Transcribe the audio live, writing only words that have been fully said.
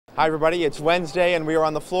Hi everybody, it's Wednesday and we are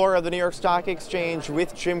on the floor of the New York Stock Exchange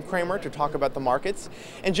with Jim Cramer to talk about the markets.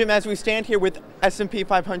 And Jim, as we stand here with S&P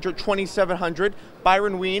 500, 2,700,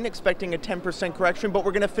 Byron Wien expecting a 10% correction, but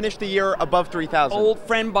we're going to finish the year above 3,000. Old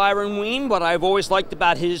friend Byron Wien, what I've always liked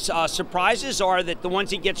about his surprises are that the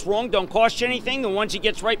ones he gets wrong don't cost you anything, the ones he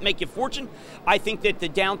gets right make you a fortune. I think that the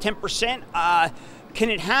down 10%, can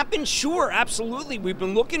it happen? Sure, absolutely. We've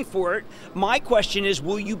been looking for it. My question is,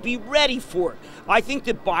 will you be ready for it? I think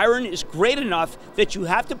that Byron is great enough that you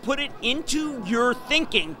have to put it into your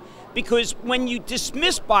thinking, because when you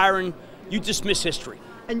dismiss Byron, you dismiss history.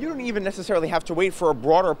 And you don't even necessarily have to wait for a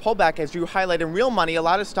broader pullback. As you highlight in real money, a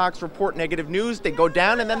lot of stocks report negative news, they go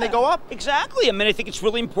down and then they go up. Exactly. I mean, I think it's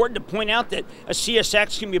really important to point out that a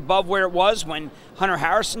CSX can be above where it was when Hunter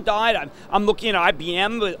Harrison died. I'm looking at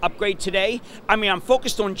IBM, the upgrade today. I mean, I'm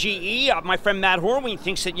focused on GE. My friend Matt Horween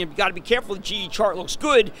thinks that you've got to be careful. The GE chart looks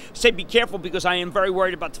good. Say be careful because I am very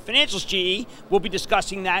worried about the financials GE. We'll be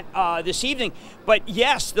discussing that this evening. But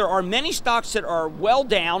yes, there are many stocks that are well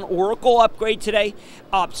down. Oracle upgrade today.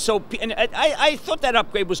 And I thought that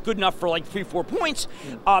upgrade was good enough for like 3-4 points,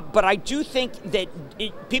 but I do think that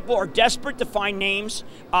people are desperate to find names.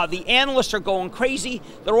 The analysts are going crazy.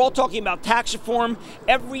 They're all talking about tax reform.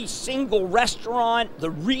 Every single restaurant,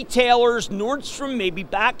 the retailers, Nordstrom may be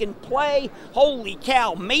back in play. Holy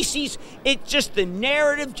cow, Macy's. The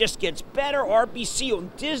narrative just gets better. RBC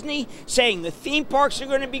on Disney saying the theme parks are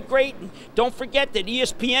going to be great. And don't forget that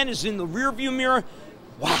ESPN is in the rearview mirror.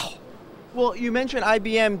 Wow. Well, you mentioned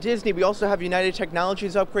IBM, Disney. We also have United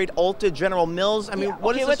Technologies upgrade, Ulta, General Mills. I mean,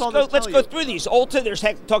 what is this all this tell you? Let's go through these. Ulta, there's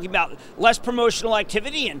talking about less promotional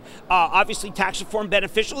activity and obviously tax reform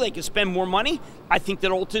beneficial. They can spend more money. I think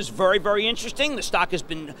that Ulta is very, very interesting. The stock has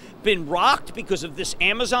been rocked because of this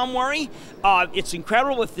Amazon worry. It's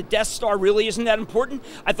incredible if the Death Star really isn't that important.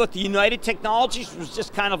 I thought the United Technologies was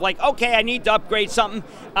just kind of like, okay, I need to upgrade something.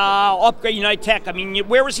 I'll upgrade United Tech. I mean,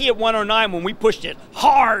 where was he at 109 when we pushed it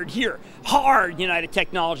hard here? Hard, United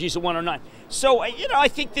Technologies at 109. So, I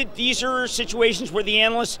think that these are situations where the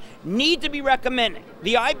analysts need to be recommending.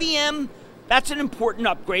 The IBM, that's an important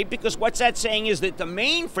upgrade because what's that saying is that the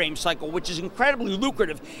mainframe cycle, which is incredibly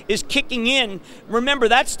lucrative, is kicking in. Remember,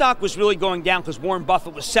 that stock was really going down because Warren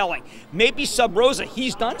Buffett was selling. Maybe Sub Rosa,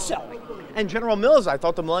 he's done selling. And General Mills, I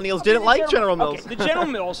thought the millennials didn't like General Mills. Okay, the General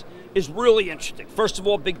Mills is really interesting. First of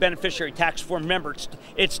all, big beneficiary tax reform. Remember,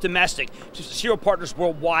 it's domestic. Zero Partners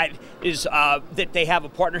Worldwide is that they have a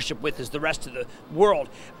partnership with is the rest of the world.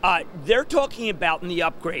 They're talking about in the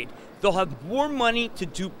upgrade, they'll have more money to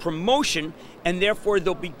do promotion, and therefore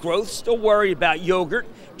there'll be growth. Still worried about yogurt.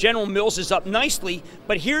 General Mills is up nicely,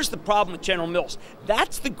 but here's the problem with General Mills.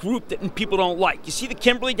 That's the group that people don't like. You see the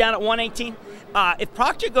Kimberly down at 118? If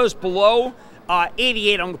Procter goes below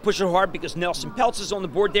 88, I'm going to push it hard because Nelson Peltz is on the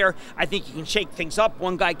board there. I think he can shake things up.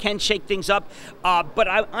 One guy can shake things up. But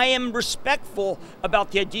I am respectful about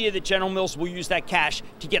the idea that General Mills will use that cash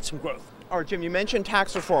to get some growth. All right, Jim, you mentioned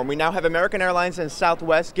tax reform. We now have American Airlines and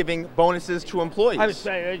Southwest giving bonuses to employees.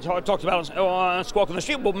 I talked about it on Squawk on the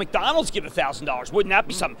Street. Well, McDonald's give $1,000. Wouldn't that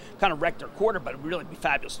be some kind of wreck their quarter, but it would really be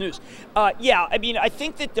fabulous news. I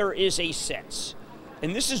think that there is a sense,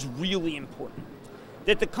 and this is really important,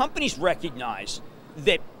 that the companies recognize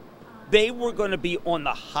that they were going to be on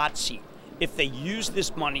the hot seat if they used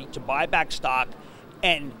this money to buy back stock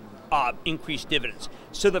and increase dividends.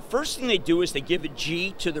 So the first thing they do is they give a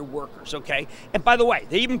G to their workers, okay? And by the way,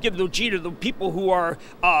 they even give the G to the people who are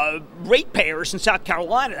ratepayers in South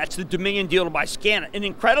Carolina. That's the Dominion deal to buy Scana. An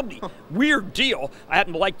incredibly weird deal. I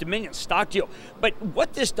happen to like Dominion, stock deal. But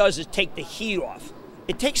what this does is take the heat off.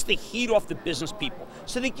 It takes the heat off the business people.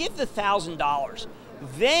 So they give the $1,000.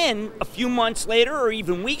 Then a few months later or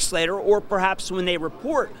even weeks later, or perhaps when they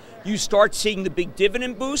report, you start seeing the big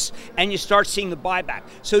dividend boost and you start seeing the buyback.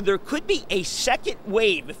 So there could be a second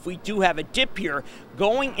wave if we do have a dip here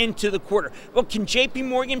going into the quarter. Well, can JP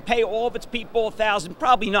Morgan pay all of its people $1,000?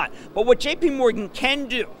 Probably not. But what JP Morgan can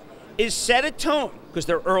do is set a tone, because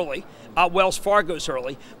they're early, Wells Fargo's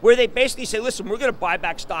early, where they basically say, listen, we're going to buy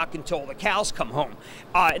back stock until the cows come home.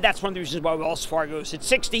 That's one of the reasons why Wells Fargo is at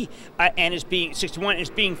 60 and is being 61 and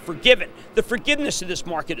is being forgiven. The forgiveness of this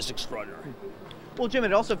market is extraordinary. Well, Jim,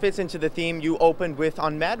 it also fits into the theme you opened with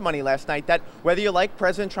on Mad Money last night, that whether you like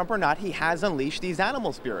President Trump or not, he has unleashed these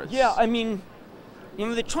animal spirits. Yeah, I mean,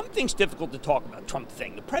 the Trump thing's difficult to talk about, Trump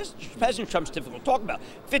thing. The President Trump's difficult to talk about.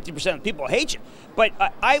 50% of people hate you. But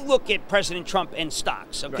I look at President Trump and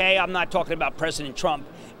stocks, okay? Right. I'm not talking about President Trump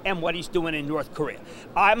and what he's doing in North Korea.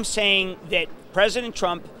 I'm saying that President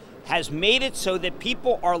Trump has made it so that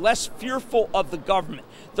people are less fearful of the government.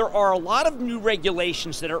 There are a lot of new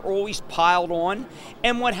regulations that are always piled on,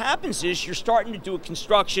 and what happens is you're starting to do a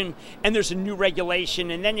construction and there's a new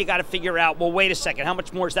regulation, and then you got to figure out, well, wait a second, how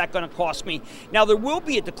much more is that going to cost me? Now, there will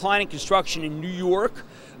be a decline in construction in New York,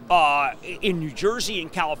 in New Jersey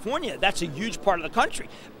and California. That's a huge part of the country,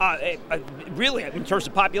 really, in terms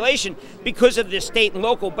of population, because of the state and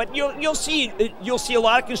local. But you'll see a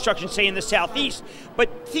lot of construction, say, in the Southeast.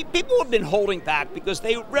 But people have been holding back because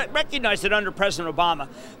they recognize that under President Obama,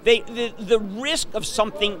 the risk of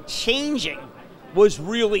something changing was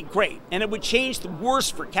really great, and it would change the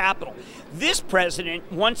worst for capital. This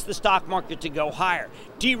president wants the stock market to go higher.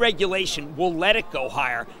 Deregulation will let it go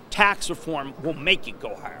higher. Tax reform will make it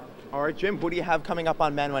go higher. All right, Jim, what do you have coming up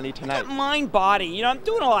on Man Money tonight? Mind Body. You know, I'm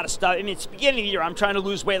doing a lot of stuff. I mean, it's the beginning of the year. I'm trying to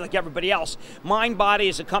lose weight like everybody else. Mind Body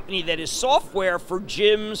is a company that is software for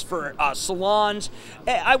gyms, for salons.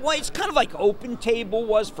 It's kind of like Open Table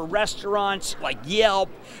was for restaurants, like Yelp.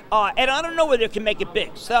 And I don't know whether it can make it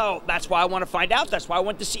big. So that's why I want to find out. That's why I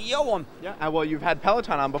want the CEO on. Yeah, well, you've had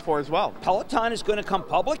Peloton on before as well. Peloton is going to come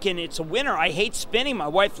public, and it's a winner. I hate spinning. My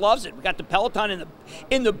wife loves it. We got the Peloton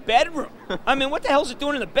in the bedroom. I mean, what the hell is it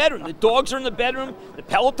doing in the bedroom? The dogs are in the bedroom. The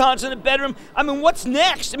Peloton's in the bedroom. I mean, what's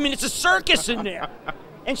next? I mean, it's a circus in there.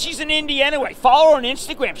 And she's in Indy anyway. Follow her on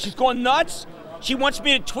Instagram. She's going nuts. She wants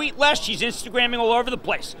me to tweet less. She's Instagramming all over the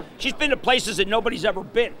place. She's been to places that nobody's ever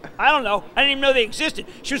been. I don't know. I didn't even know they existed.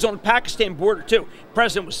 She was on the Pakistan border, too. The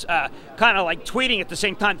president was kind of like tweeting at the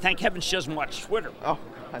same time. Thank heaven she doesn't watch Twitter. Oh,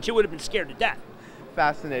 she would have been scared to death.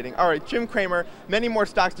 Fascinating. All right, Jim Cramer, many more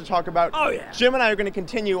stocks to talk about. Oh, yeah. Jim and I are going to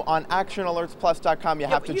continue on actionalertsplus.com. You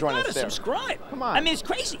have to join us there. Subscribe. Come on. I mean, it's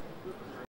crazy.